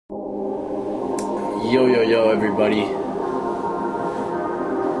Yo, everybody.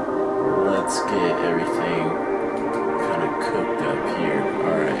 Let's get everything kind of cooked up here.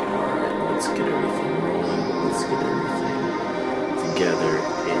 Alright. Let's get everything rolling. Let's get everything together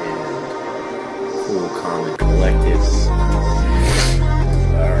and cool, calm, and collected.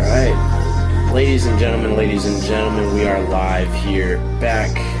 Alright. Ladies and gentlemen, we are live here,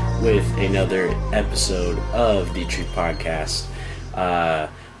 back with another episode of the Truth Podcast.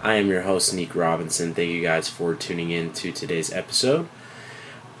 I am your host, Nick Robinson. Thank you guys for tuning in to today's episode.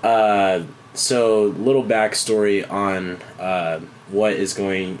 So, little backstory on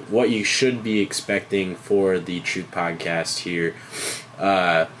what you should be expecting for the Truth Podcast here.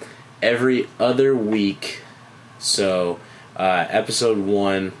 Every other week, so episode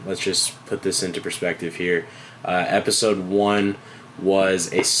 1, let's just put this into perspective here. Episode 1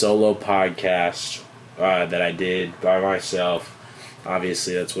 was a solo podcast that I did by myself.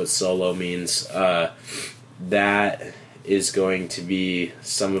 Obviously, that's what solo means. That is going to be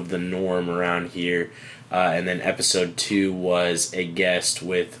some of the norm around here. And then episode 2 was a guest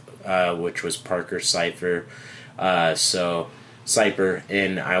with, which was Parker Cypher. Cypher,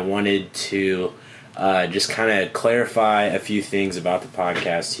 and I wanted to just kind of clarify a few things about the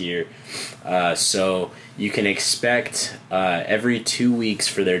podcast here. So you can expect every 2 weeks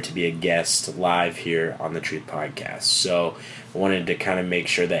for there to be a guest live here on the Truth Podcast. So I wanted to kind of make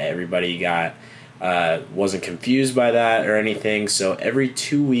sure that everybody wasn't confused by that or anything. So every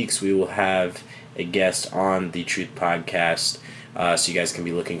 2 weeks we will have a guest on the Truth Podcast. So you guys can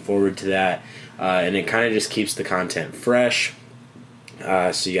be looking forward to that. And it kind of just keeps the content fresh.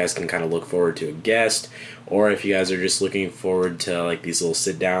 So you guys can kind of look forward to a guest, or if you guys are just looking forward to like these little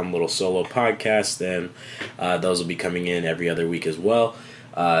sit-down, little solo podcasts, then those will be coming in every other week as well.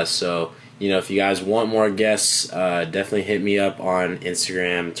 So, if you guys want more guests, definitely hit me up on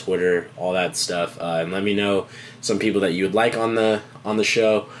Instagram, Twitter, all that stuff, and let me know some people that you would like on the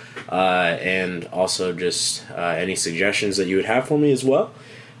show, and also just any suggestions that you would have for me as well.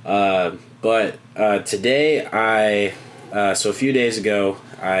 But today so a few days ago,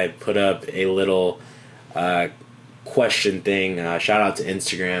 I put up a little question thing. Shout out to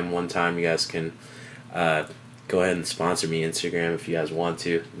Instagram. One time, you guys can go ahead and sponsor me Instagram if you guys want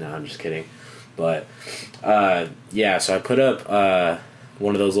to. No, I'm just kidding. But so I put up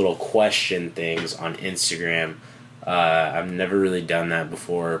one of those little question things on Instagram. I've never really done that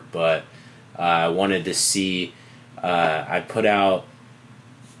before, but I wanted to see. I put out.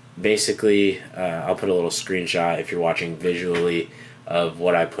 Basically, I'll put a little screenshot if you're watching visually of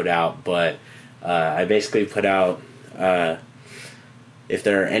what I put out, but I basically put out if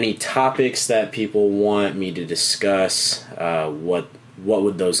there are any topics that people want me to discuss, what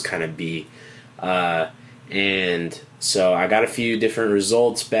would those kind of be? And so I got a few different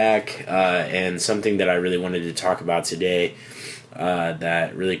results back, and something that I really wanted to talk about today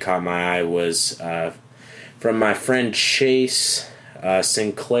that really caught my eye was from my friend Chase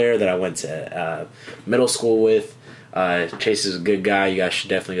Sinclair that I went to middle school with. Chase is a good guy. You guys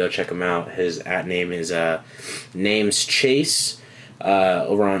should definitely go check him out. His @name is Names Chase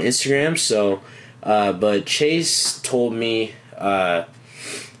over on Instagram. So, but Chase told me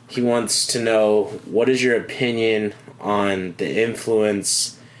he wants to know, what is your opinion on the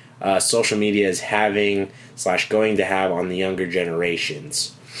influence social media is having / going to have on the younger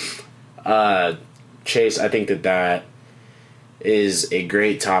generations. Chase, I think that is a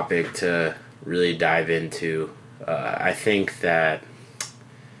great topic to really dive into. I think that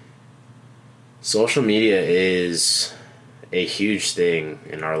social media is a huge thing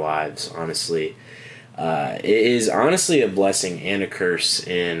in our lives, honestly. It is honestly a blessing and a curse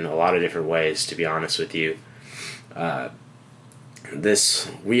in a lot of different ways, to be honest with you.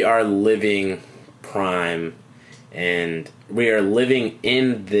 We are living prime, and we are living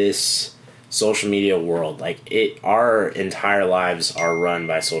in this social media world. Our entire lives are run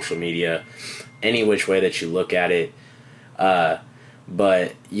by social media, any which way that you look at it.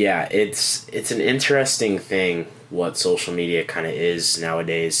 But yeah, it's an interesting thing what social media kind of is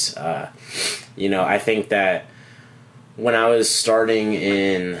nowadays. I think that when I was starting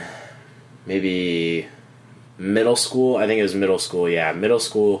in maybe middle school, so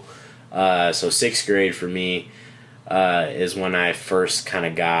 6th grade for me is when I first kind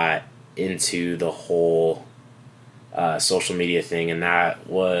of got into the whole social media thing, and that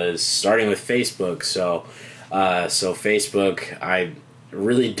was starting with Facebook. So Facebook, I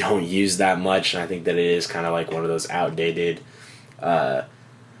really don't use that much, and I think that it is kind of like one of those outdated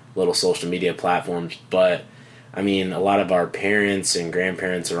little social media platforms. But I mean, a lot of our parents and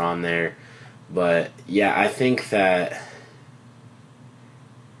grandparents are on there. But yeah, I think that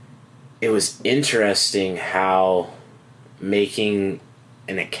it was interesting how making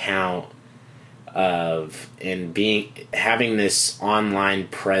an account of and having this online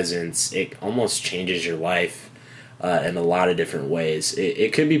presence, it almost changes your life in a lot of different ways.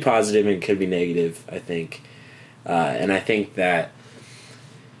 It could be positive and it could be negative, I think. And I think that,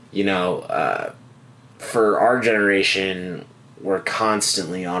 for our generation, we're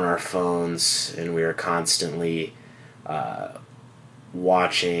constantly on our phones and we are constantly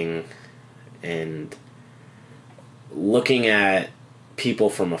watching and looking at people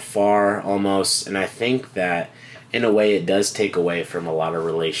from afar almost. And I think that in a way it does take away from a lot of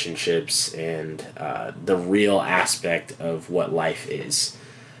relationships and the real aspect of what life is.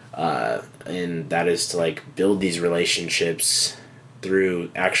 And that is to like build these relationships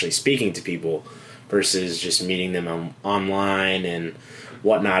through actually speaking to people versus just meeting them online and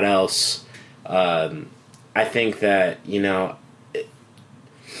whatnot else. I think that,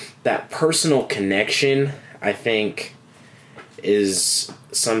 that personal connection, I think, is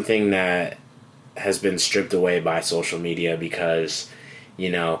something that has been stripped away by social media because,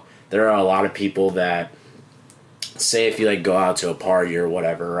 there are a lot of people that say if you like go out to a party or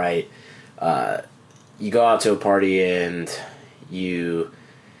whatever, right? You go out to a party and you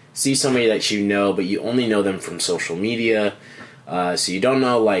see somebody that you know, but you only know them from social media. So you don't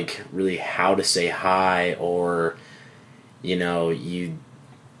know like really how to say hi, or,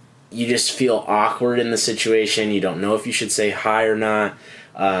 you just feel awkward in the situation. You don't know if you should say hi or not.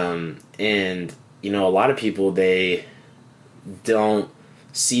 And, a lot of people, they don't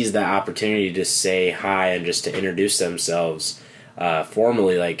seize that opportunity to say hi and just to introduce themselves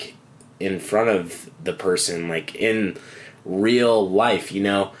formally, like in front of the person, like in real life,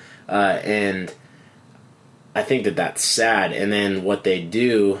 and I think that that's sad. And then what they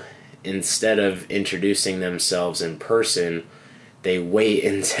do, instead of introducing themselves in person, they wait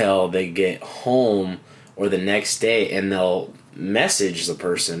until they get home or the next day and they'll message the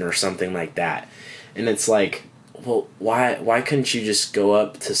person or something like that. And it's like, well, why couldn't you just go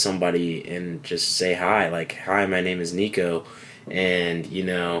up to somebody and just say hi? Like, hi, my name is Nico, and,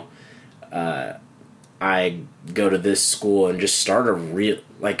 I go to this school, and just start a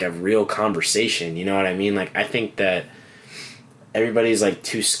real conversation. You know what I mean? Like, I think that everybody's like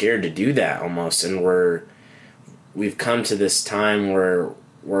too scared to do that almost, and we've come to this time where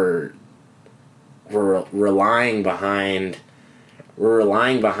we're relying behind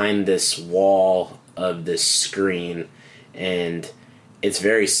this wall of this screen, and it's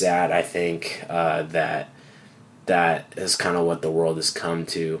very sad. I think that is kind of what the world has come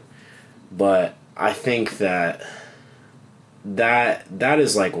to, but I think that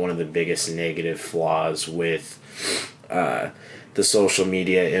is like one of the biggest negative flaws with the social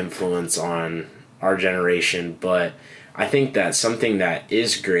media influence on our generation. But I think that something that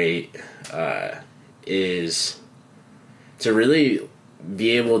is great is to really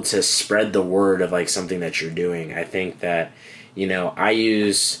be able to spread the word of like something that you're doing. I think that, I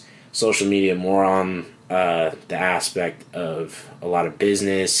use social media more on the aspect of a lot of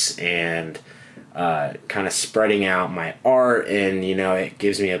business and kind of spreading out my art, and it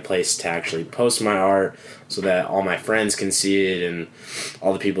gives me a place to actually post my art so that all my friends can see it and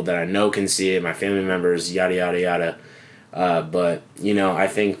all the people that I know can see it, my family members, yada yada yada. But I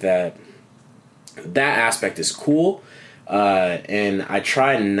think that aspect is cool, and I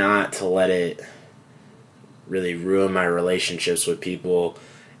try not to let it really ruin my relationships with people,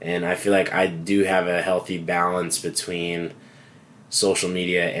 and I feel like I do have a healthy balance between social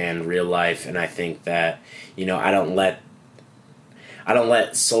media and real life. And I think that I don't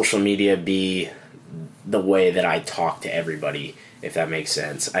let social media be the way that I talk to everybody, if that makes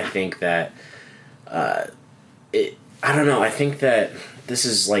sense. I think that I don't know, I think that this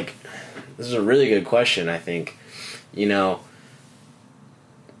is a really good question. I think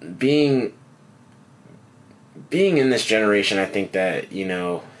being in this generation, I think that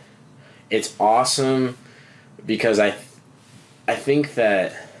it's awesome because I think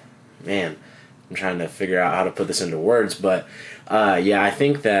that, man, I'm trying to figure out how to put this into words, but I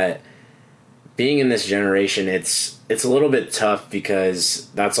think that being in this generation, it's a little bit tough because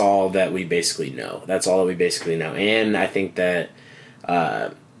that's all that we basically know. And I think that,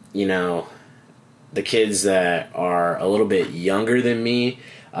 the kids that are a little bit younger than me,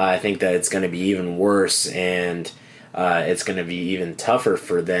 I think that it's going to be even worse, and it's going to be even tougher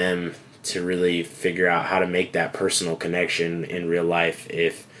for them to really figure out how to make that personal connection in real life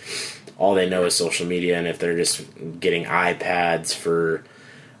if all they know is social media, and if they're just getting iPads for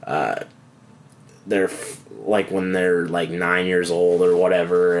when they're like 9 years old or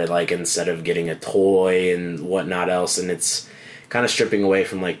whatever, like instead of getting a toy and whatnot else. And it's kind of stripping away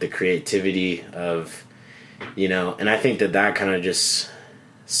from like the creativity of, and I think that kind of just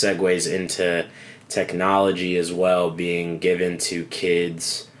segues into technology as well being given to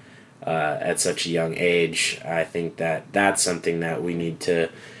kids at such a young age. I think that that's something that we need to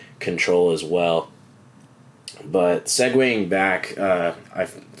control as well. But segueing back, I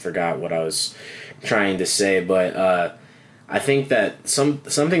forgot what I was trying to say, but I think that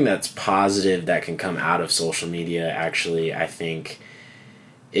something that's positive that can come out of social media, actually, I think,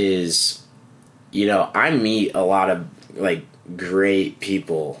 is, I meet a lot of like great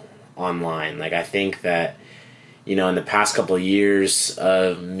people online. Like, I think that, in the past couple of years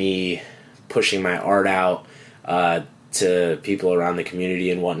of me pushing my art out to people around the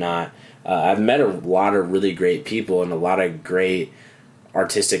community and whatnot, I've met a lot of really great people and a lot of great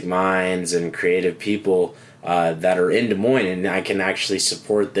artistic minds and creative people that are in Des Moines, and I can actually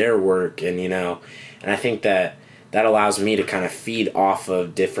support their work, and and I think that allows me to kind of feed off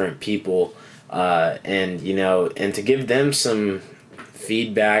of different people, and to give them some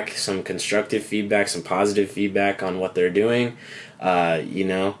feedback, some constructive feedback, some positive feedback on what they're doing,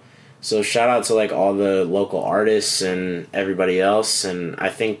 So shout out to like all the local artists and everybody else, and I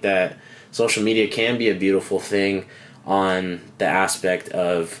think that social media can be a beautiful thing on the aspect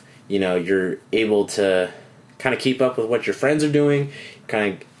of, you're able to kind of keep up with what your friends are doing,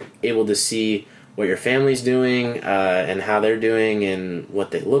 kind of able to see what your family's doing and how they're doing and what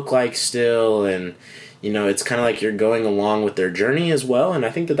they look like still, and it's kind of like you're going along with their journey as well, and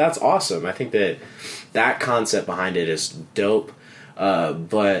I think that that's awesome. I think that concept behind it is dope,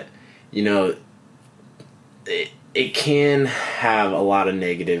 but it can have a lot of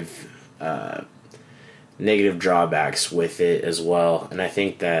negative drawbacks with it as well, and I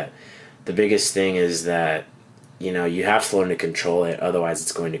think that the biggest thing is that you have to learn to control it, otherwise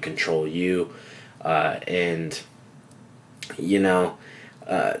it's going to control you, and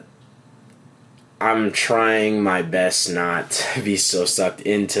I'm trying my best not to be so sucked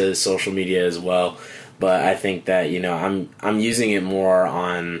into social media as well, but I think that I'm using it more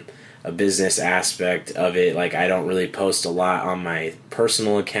on a business aspect of it. Like, I don't really post a lot on my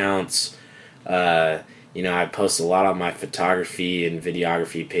personal accounts. I post a lot on my photography and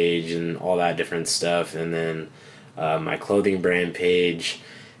videography page and all that different stuff, and then my clothing brand page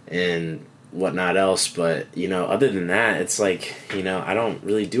and whatnot else. But other than that, it's like I don't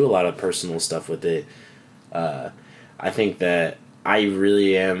really do a lot of personal stuff with it. I think that I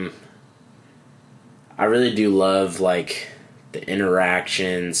really do love like the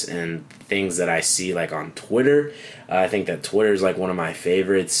interactions and things that I see like on Twitter. I think that Twitter is like one of my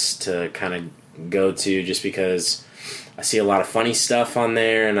favorites to kind of go to, just because I see a lot of funny stuff on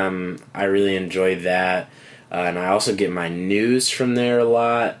there, and I really enjoy that. And I also get my news from there a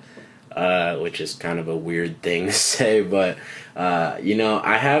lot, which is kind of a weird thing to say, but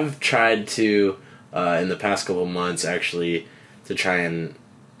I have tried to in the past couple months actually to try and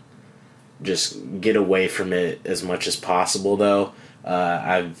just get away from it as much as possible, though.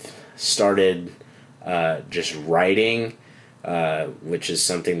 I've started just writing, which is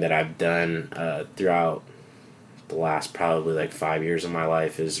something that I've done throughout the last probably like 5 years of my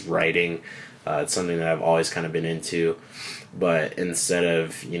life, is writing. It's something that I've always kind of been into, but instead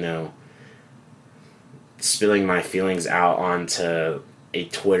of, spilling my feelings out onto a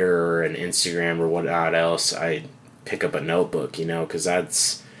Twitter or an Instagram or whatnot else, I pick up a notebook, because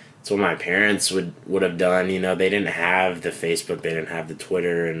that's what my parents would have done. They didn't have the Facebook, they didn't have the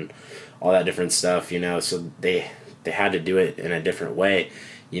Twitter and all that different stuff, so they had to do it in a different way,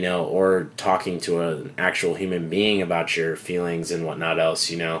 or talking to an actual human being about your feelings and whatnot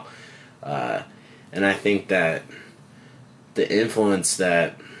else, and I think that the influence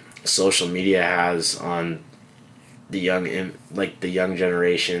that social media has on the young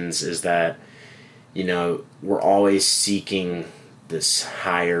generations is that, we're always seeking this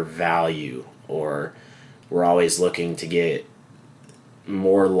higher value, or we're always looking to get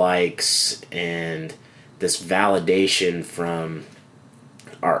more likes and this validation from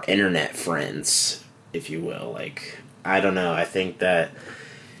our internet friends, if you will. Like, I don't know, I think that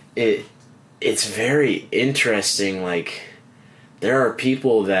it's very interesting. Like, there are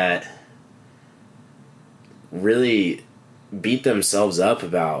people that really beat themselves up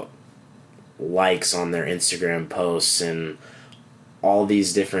about likes on their Instagram posts and all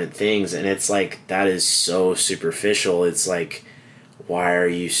these different things, and it's like, that is so superficial. It's like, why are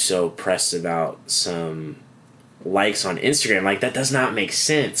you so pressed about some likes on Instagram? Like, that does not make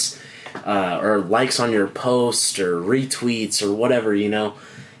sense. Or likes on your post or retweets or whatever, and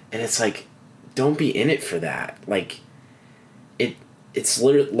it's like, don't be in it for that. Like, it's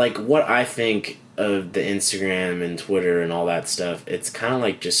literally like, what I think of the Instagram and Twitter and all that stuff, it's kind of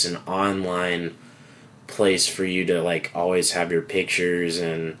like just an online place for you to like always have your pictures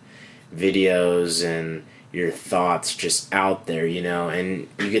and videos and your thoughts just out there, and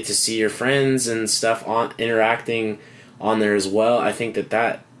you get to see your friends and stuff on interacting on there as well. I think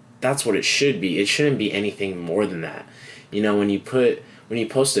that's what it should be. It shouldn't be anything more than that. When you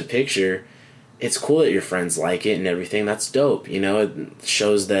post a picture, it's cool that your friends like it and everything. That's dope. It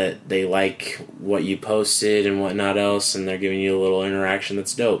shows that they like what you posted and whatnot else, and they're giving you a little interaction.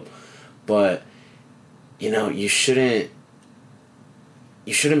 That's dope. But you shouldn't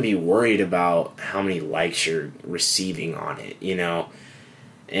be worried about how many likes you're receiving on it,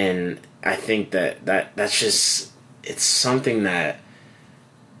 And I think that's just, it's something that,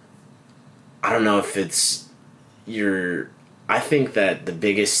 I don't know if it's I think that the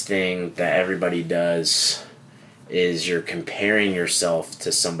biggest thing that everybody does is you're comparing yourself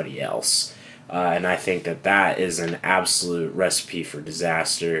to somebody else. And I think that is an absolute recipe for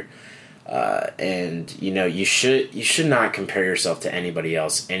disaster. And you should not compare yourself to anybody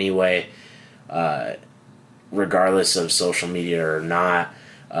else anyway, regardless of social media or not.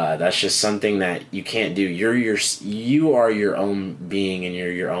 That's just something that you can't do. You are your own being, and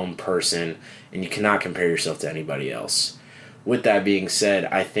you're your own person, and you cannot compare yourself to anybody else. With that being said,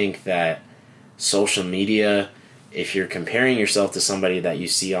 I think that social media, if you're comparing yourself to somebody that you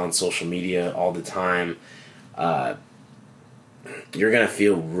see on social media all the time, you're going to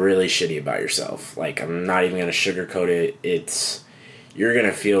feel really shitty about yourself. Like, I'm not even going to sugarcoat it. You're going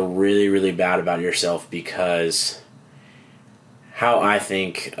to feel really, really bad about yourself, because how I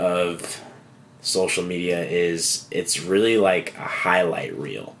think of social media is it's really like a highlight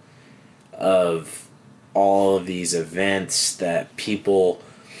reel of all of these events that people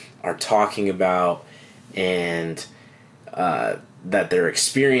are talking about and that they're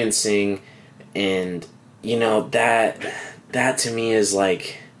experiencing. And, that to me is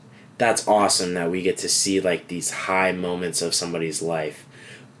like, that's awesome that we get to see like these high moments of somebody's life.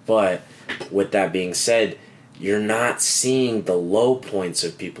 But with that being said, you're not seeing the low points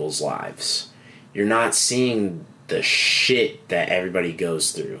of people's lives. You're not seeing the shit that everybody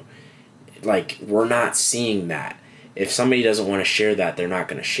goes through. Like, we're not seeing that. If somebody doesn't want to share that, they're not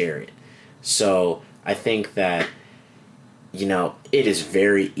going to share it. So I think that, it is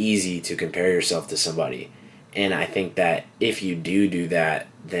very easy to compare yourself to somebody. And I think that if you do that,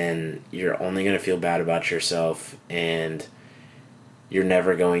 then you're only going to feel bad about yourself, and you're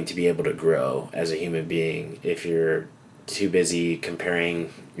never going to be able to grow as a human being if you're too busy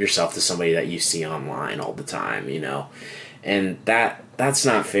comparing yourself to somebody that you see online all the time, And that's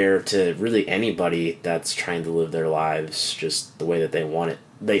not fair to really anybody that's trying to live their lives just the way that they want it.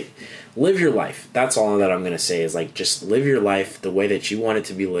 Live your life. That's all that I'm going to say is, like, just live your life the way that you want it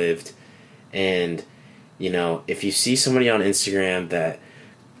to be lived. And, if you see somebody on Instagram that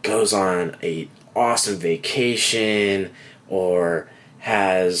goes on a awesome vacation or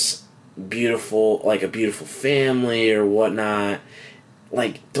has a beautiful family or whatnot,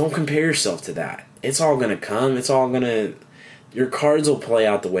 like, don't compare yourself to that. It's all going to come. Your cards will play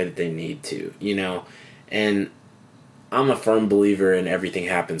out the way that they need to, And I'm a firm believer in everything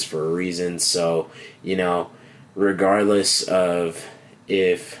happens for a reason. So, regardless of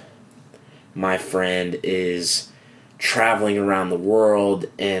if my friend is traveling around the world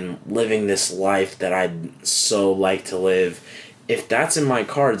and living this life that I'd so like to live, if that's in my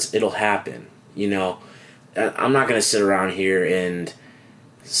cards, it'll happen. I'm not going to sit around here and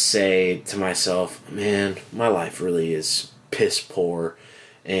say to myself, man, my life really is piss poor,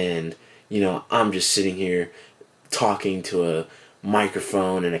 and I'm just sitting here talking to a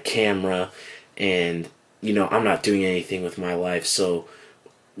microphone and a camera, and I'm not doing anything with my life, so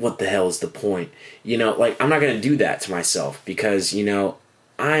what the hell is the point? I'm not going to do that to myself, because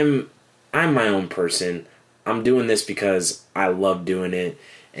I'm my own person. I'm doing this because I love doing it,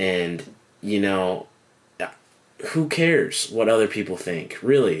 and who cares what other people think,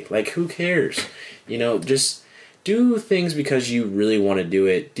 really? Like, who cares? Just do things because you really want to do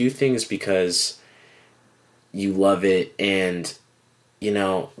it. Do things because you love it. And,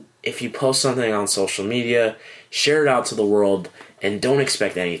 if you post something on social media, share it out to the world and don't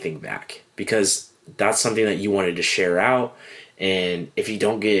expect anything back, because that's something that you wanted to share out. And if you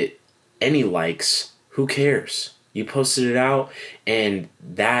don't get any likes, who cares? You posted it out, and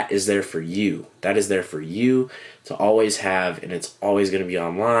that is there for you. That is there for you to always have, and it's always going to be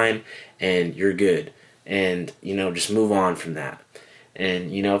online, and you're good. And, just move on from that.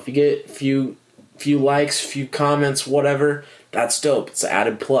 And, if you get a few likes, few comments, whatever, that's dope. It's an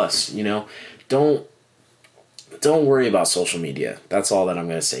added plus, Don't don't worry about social media. That's all that I'm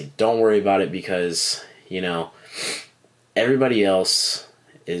going to say. Don't worry about it because, everybody else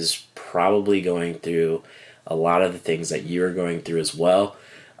is probably going through a lot of the things that you're going through as well.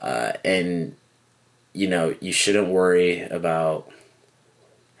 And, you shouldn't worry about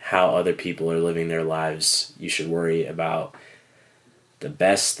how other people are living their lives. You should worry about the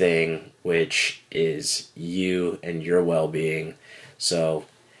best thing, which is you and your well-being. So,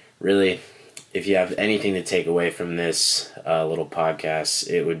 really, if you have anything to take away from this little podcast,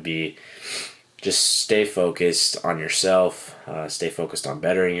 it would be just stay focused on yourself, stay focused on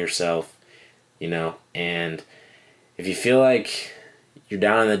bettering yourself, and if you feel like you're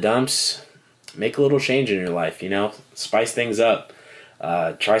down in the dumps, make a little change in your life, spice things up,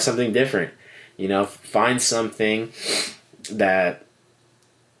 try something different, find something that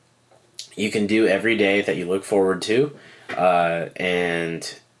you can do every day that you look forward to,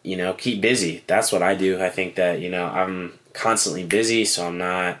 and keep busy. That's what I do. I think that, I'm constantly busy, so I'm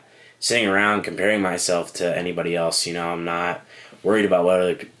not sitting around comparing myself to anybody else. I'm not worried about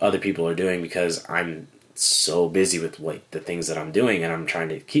what other people are doing because I'm so busy with the things that I'm doing, and I'm trying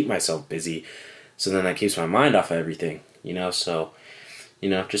to keep myself busy. So then that keeps my mind off of everything, so,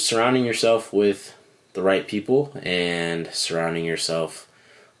 just surrounding yourself with the right people and surrounding yourself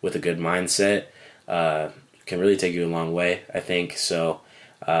with a good mindset can really take you a long way, I think. So,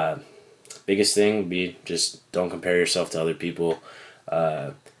 biggest thing would be just don't compare yourself to other people,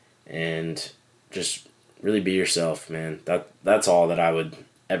 and just really be yourself, man. That's all that I would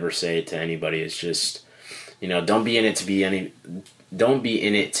ever say to anybody. Is just, don't be in it to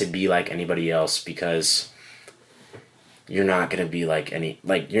be like anybody else, because you're not gonna be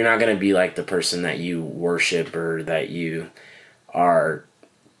you're not gonna be like the person that you worship or that you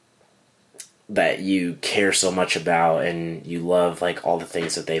care so much about and you love, all the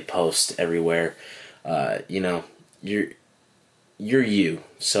things that they post everywhere. You're you.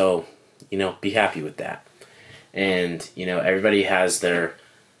 So, be happy with that. And, everybody has their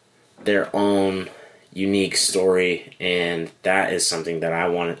own unique story, and that is something that I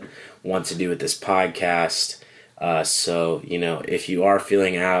want to do with this podcast. So, if you are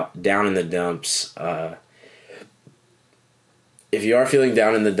feeling down in the dumps,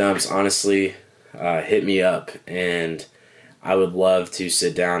 honestly, hit me up, and I would love to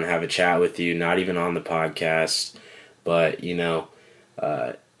sit down and have a chat with you, not even on the podcast, but,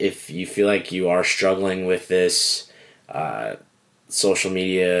 if you feel like you are struggling with this social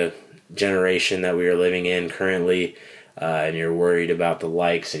media generation that we are living in currently, and you're worried about the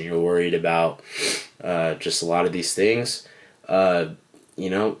likes and you're worried about just a lot of these things,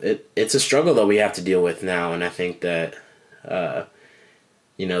 it's a struggle that we have to deal with now, and I think that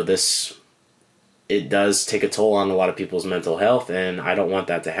it does take a toll on a lot of people's mental health, and I don't want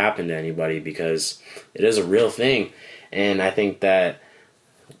that to happen to anybody because it is a real thing, and I think that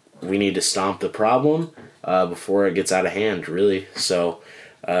we need to stomp the problem before it gets out of hand, really. So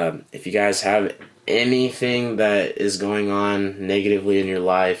if you guys have anything that is going on negatively in your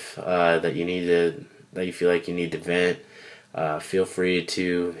life that you feel like you need to vent, feel free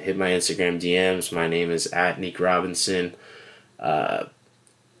to hit my Instagram DMs. My name is @NeekRobinson.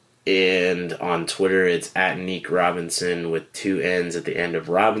 And on Twitter, it's @NeekRobinson with 2 N's at the end of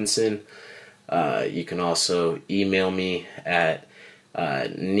Robinson. You can also email me at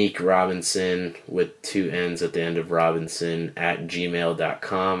NeekRobinson with 2 N's at the end of Robinson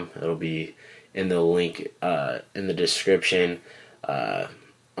 @gmail.com. It'll be in the link in the description on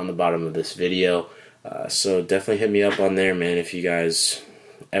the bottom of this video. So definitely hit me up on there, man, if you guys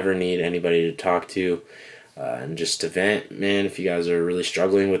ever need anybody to talk to. And just to vent, man, if you guys are really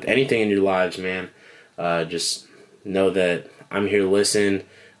struggling with anything in your lives, man, just know that I'm here to listen,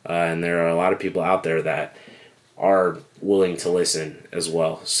 and there are a lot of people out there that are willing to listen as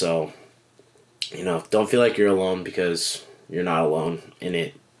well. So, don't feel like you're alone, because you're not alone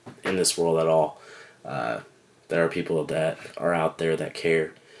in this world at all. There are people that are out there that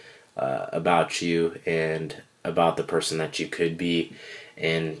care about you and about the person that you could be,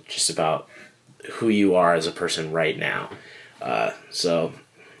 and just about who you are as a person right now. So,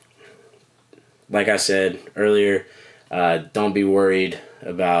 like I said earlier, don't be worried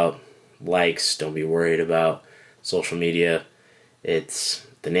about likes. Don't be worried about social media. It's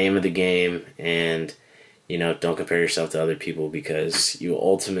the name of the game, and don't compare yourself to other people, because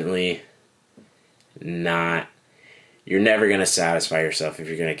you're never going to satisfy yourself if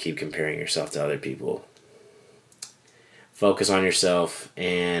you're going to keep comparing yourself to other people. Focus on yourself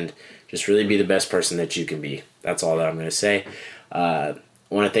and just really be the best person that you can be. That's all that I'm going to say. I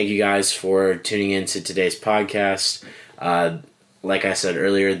want to thank you guys for tuning into today's podcast. like I said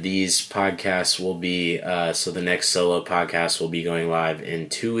earlier, these podcasts will be, so the next solo podcast will be going live in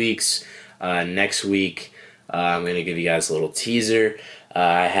 2 weeks. Next week, I'm going to give you guys a little teaser.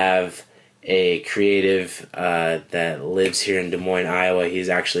 I have a creative that lives here in Des Moines, Iowa. He's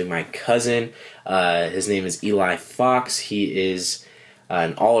actually my cousin. His name is Eli Fox. He is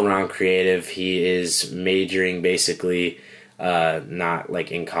an all-around creative. He is majoring basically, not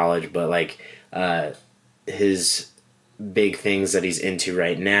like in college, but like his big things that he's into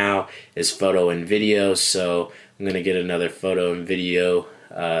right now is photo and video. So I'm going to get another photo and video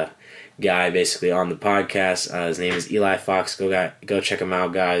guy basically on the podcast. His name is Eli Fox. Go check him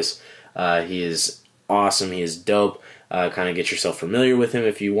out, guys. He is awesome. He is dope. Kind of get yourself familiar with him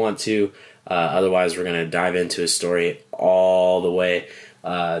if you want to. Otherwise, we're going to dive into his story all the way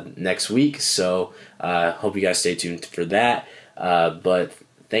next week. So hope you guys stay tuned for that. But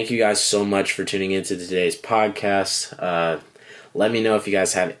thank you guys so much for tuning into today's podcast. Let me know if you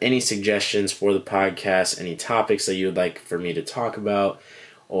guys have any suggestions for the podcast, any topics that you would like for me to talk about,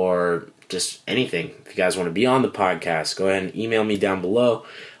 or just anything. If you guys want to be on the podcast, go ahead and email me down below.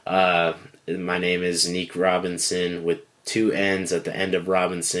 My name is Nick Robinson with 2 N's at the end of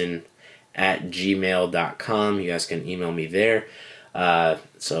Robinson at gmail.com. You guys can email me there.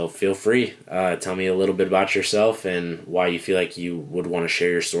 So feel free. Tell me a little bit about yourself and why you feel like you would want to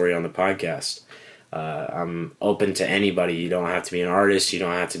share your story on the podcast. I'm open to anybody. You don't have to be an artist. You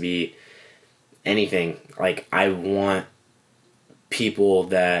don't have to be anything. Like, I want people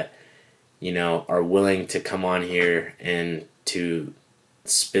that, you know, are willing to come on here and to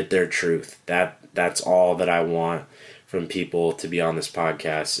spit their truth. That's all that I want from people to be on this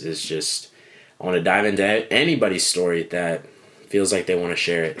podcast, is just, I want to dive into anybody's story that feels like they want to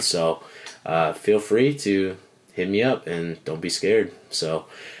share it. So feel free to hit me up and don't be scared. So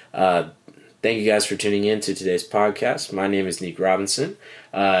thank you guys for tuning in to today's podcast. My name is Nick Robinson,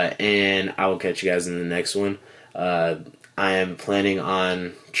 and I will catch you guys in the next one. I am planning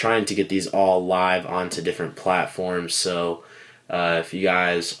on trying to get these all live onto different platforms. So if you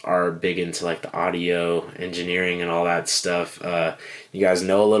guys are big into like the audio engineering and all that stuff, you guys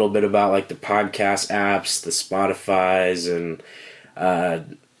know a little bit about like the podcast apps, the Spotify's, and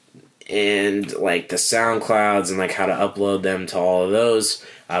like the SoundClouds, and like how to upload them to all of those.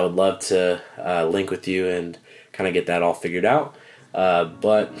 I would love to link with you and kind of get that all figured out.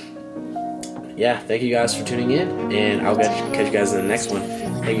 But yeah, thank you guys for tuning in, and I'll catch you guys in the next one.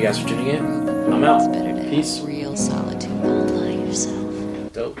 Thank you guys for tuning in. I'm out. Peace. Real solitude all by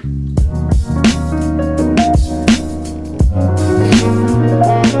yourself. Dope.